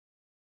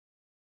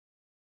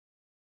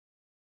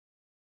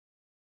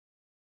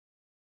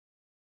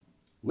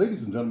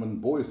Ladies and gentlemen,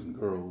 boys and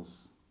girls,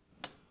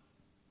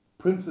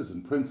 princes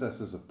and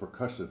princesses of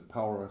percussive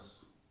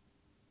prowess,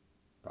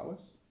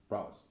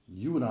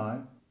 you and I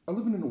are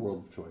living in a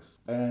world of choice.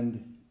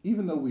 And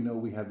even though we know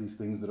we have these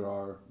things that are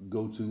our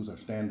go-tos, our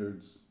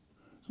standards,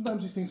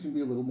 sometimes these things can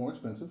be a little more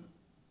expensive.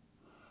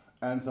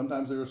 And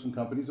sometimes there are some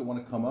companies that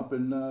want to come up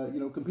and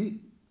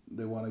compete.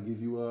 They want to give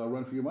you a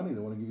run for your money. They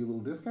want to give you a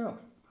little discount.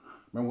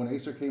 Remember when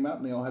Acer came out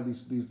and they all had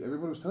these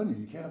everybody was telling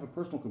you can't have a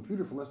personal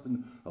computer for less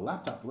than a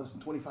laptop for less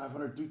than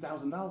 $2,500,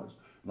 $3,000.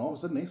 And all of a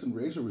sudden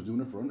Acer was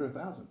doing it for under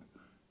 $1,000.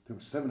 There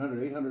were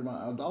 $700,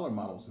 $800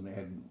 models, and they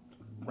had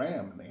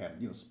RAM and they had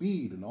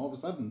speed, and all of a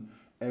sudden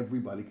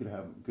everybody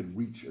could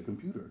reach a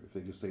computer if they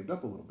just saved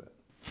up a little bit.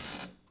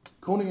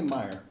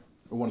 Konig&Meyer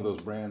are one of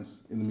those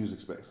brands in the music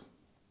space.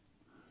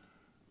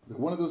 They're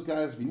one of those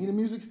guys. If you need a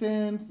music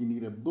stand, you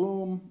need a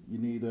boom, you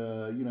need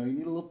a you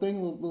need a little thing,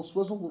 a little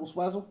swizzle, little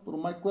swazzle,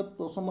 little mic clip,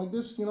 or something like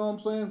this. You know what I'm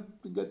saying?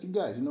 You got your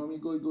guys. You know what I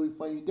mean? Go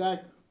find your guy.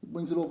 He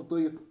brings it over to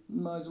you.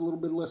 It's a little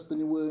bit less than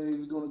you would if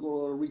you're going to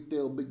go to a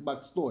retail big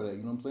box store there.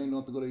 You know what I'm saying? You don't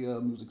have to go to your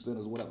music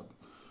centers or whatever.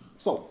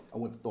 So I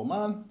went to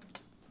Toman,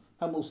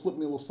 had a little slip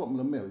me a little something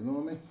in the mail. You know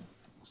what I mean?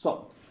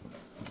 So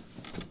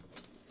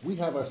we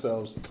have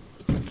ourselves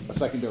a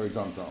secondary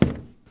drum. A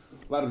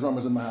lot of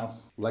drummers in my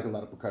house. Like a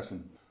lot of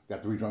percussion.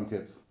 Got 3 drum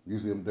kits.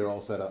 Usually they're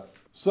all set up.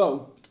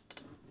 So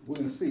we're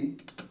going to see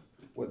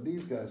what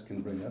these guys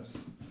can bring us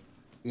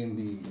in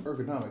the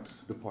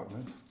ergonomics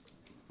department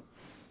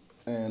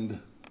and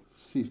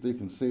see if they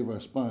can save our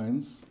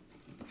spines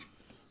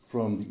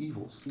from the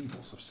evils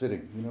of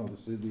sitting. You know,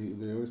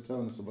 they're always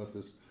telling us about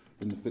this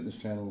in the fitness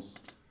channels.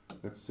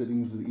 That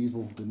sitting is the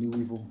evil, the new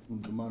evil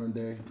of the modern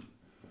day.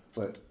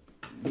 But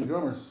the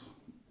drummers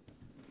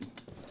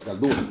gotta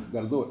do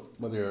it.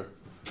 Whether you're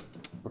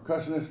a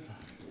percussionist,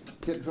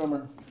 kit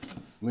drummer,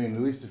 I mean,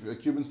 at least if you're a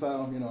Cuban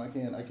style, I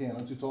can't.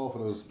 I'm too tall for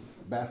those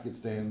basket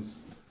stands.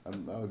 I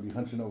would be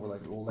hunching over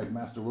like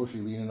Master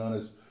Roshi,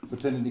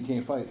 pretending he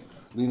can't fight,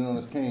 leaning on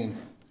his cane,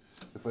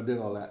 if I did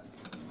all that.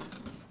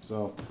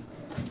 So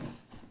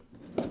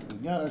we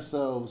got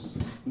ourselves,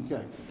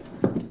 the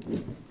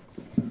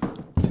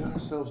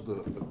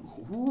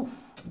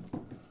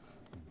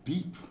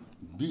deep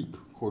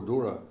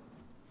cordura.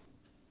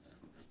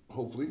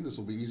 Hopefully this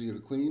will be easier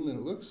to clean than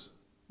it looks.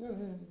 Yeah,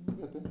 you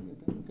got that,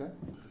 okay.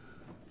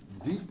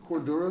 Deep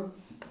cordura.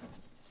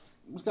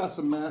 It's got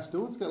some mass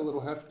to it. It's got a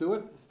little heft to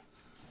it.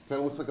 Kind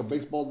of looks like a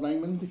baseball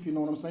diamond, if you know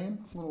what I'm saying.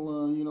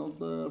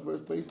 Little,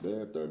 first base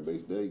there, third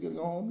base there. You gotta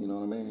go home, you know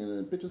what I mean? And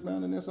then pitcher's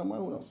mound in there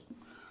somewhere. Who knows?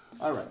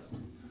 All right.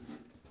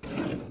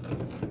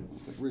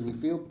 Wrigley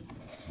Field.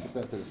 Put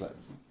that to the side.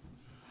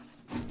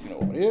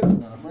 Over here.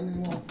 Not a friend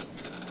anymore.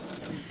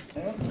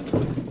 And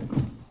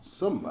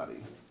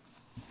somebody.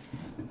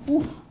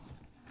 Oof.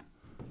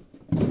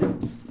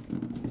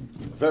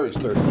 Very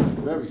sturdy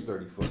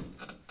foot.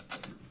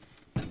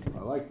 I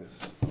like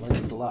this. I like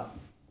this a lot.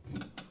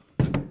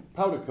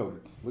 Powder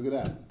coated. Look at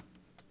that.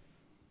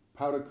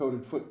 Powder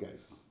coated foot,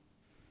 guys.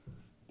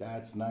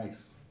 That's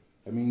nice.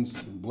 That means you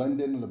can blend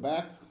in the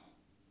back.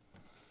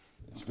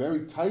 It's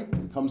very tight.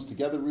 It comes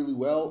together really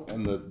well,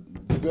 and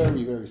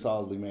very, very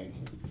solidly made.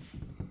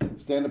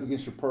 Stand up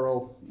against your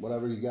pearl,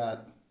 whatever you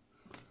got.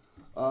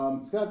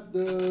 It's got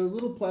the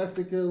little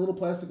plastic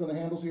on the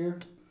handles here.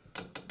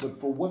 But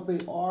for what they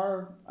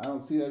are, I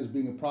don't see that as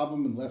being a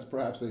problem unless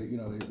perhaps they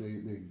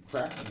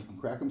crack. You can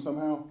crack them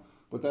somehow.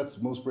 But that's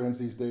most brands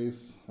these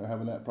days are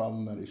having that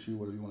problem, that issue,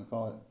 whatever you want to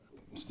call it.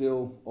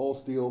 Still, all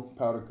steel,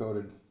 powder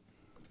coated.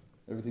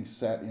 Everything's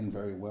sat in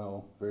very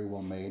well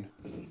made.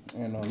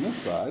 And on this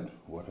side,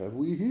 what have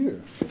we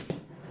here?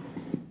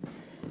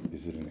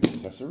 Is it an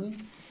accessory?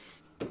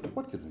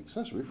 What could an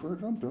accessory for a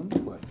drum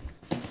look like?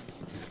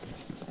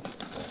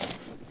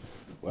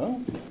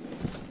 Well,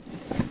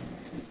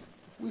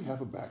 we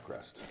have a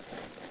backrest.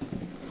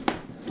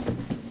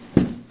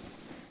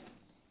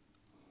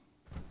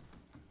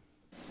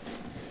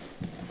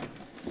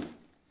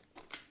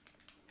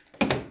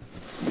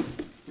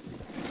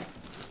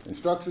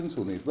 Instructions,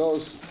 who needs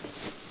those?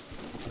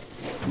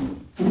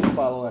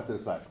 Follow that to the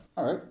side.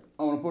 All right,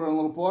 I'm gonna put on a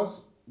little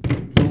pause, do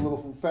a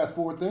little fast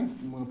forward thing.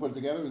 I'm gonna put it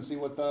together and see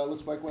what it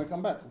looks like when I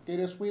come back. Okay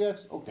there,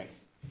 sweet-ass? Okay.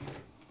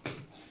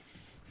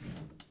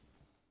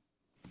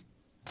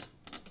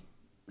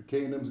 The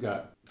K&M's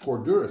got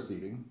cordura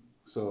seating,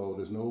 so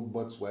there's no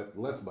butt sweat,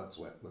 less butt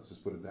sweat, let's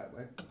just put it that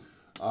way.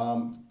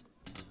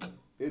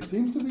 It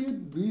seems to be a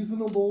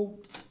reasonable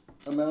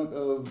amount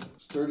of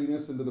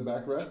sturdiness into the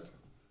backrest.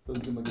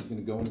 Doesn't seem like it's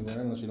going to go anywhere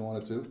unless you don't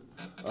want it to.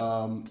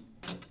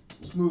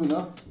 Smooth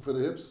enough for the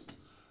hips,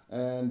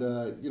 and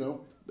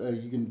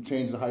you can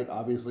change the height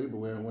obviously, but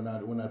we're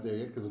not there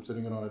yet because I'm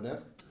sitting it on a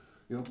desk.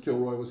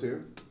 Kilroy was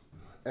here,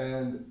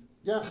 and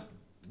yeah,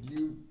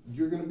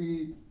 your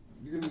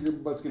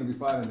butt's going to be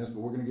fine in this, but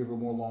we're going to give it a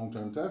more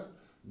long-term test.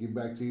 Give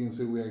back to you and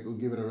see we'll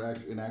give it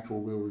an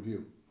actual real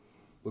review.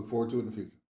 Look forward to it in the future.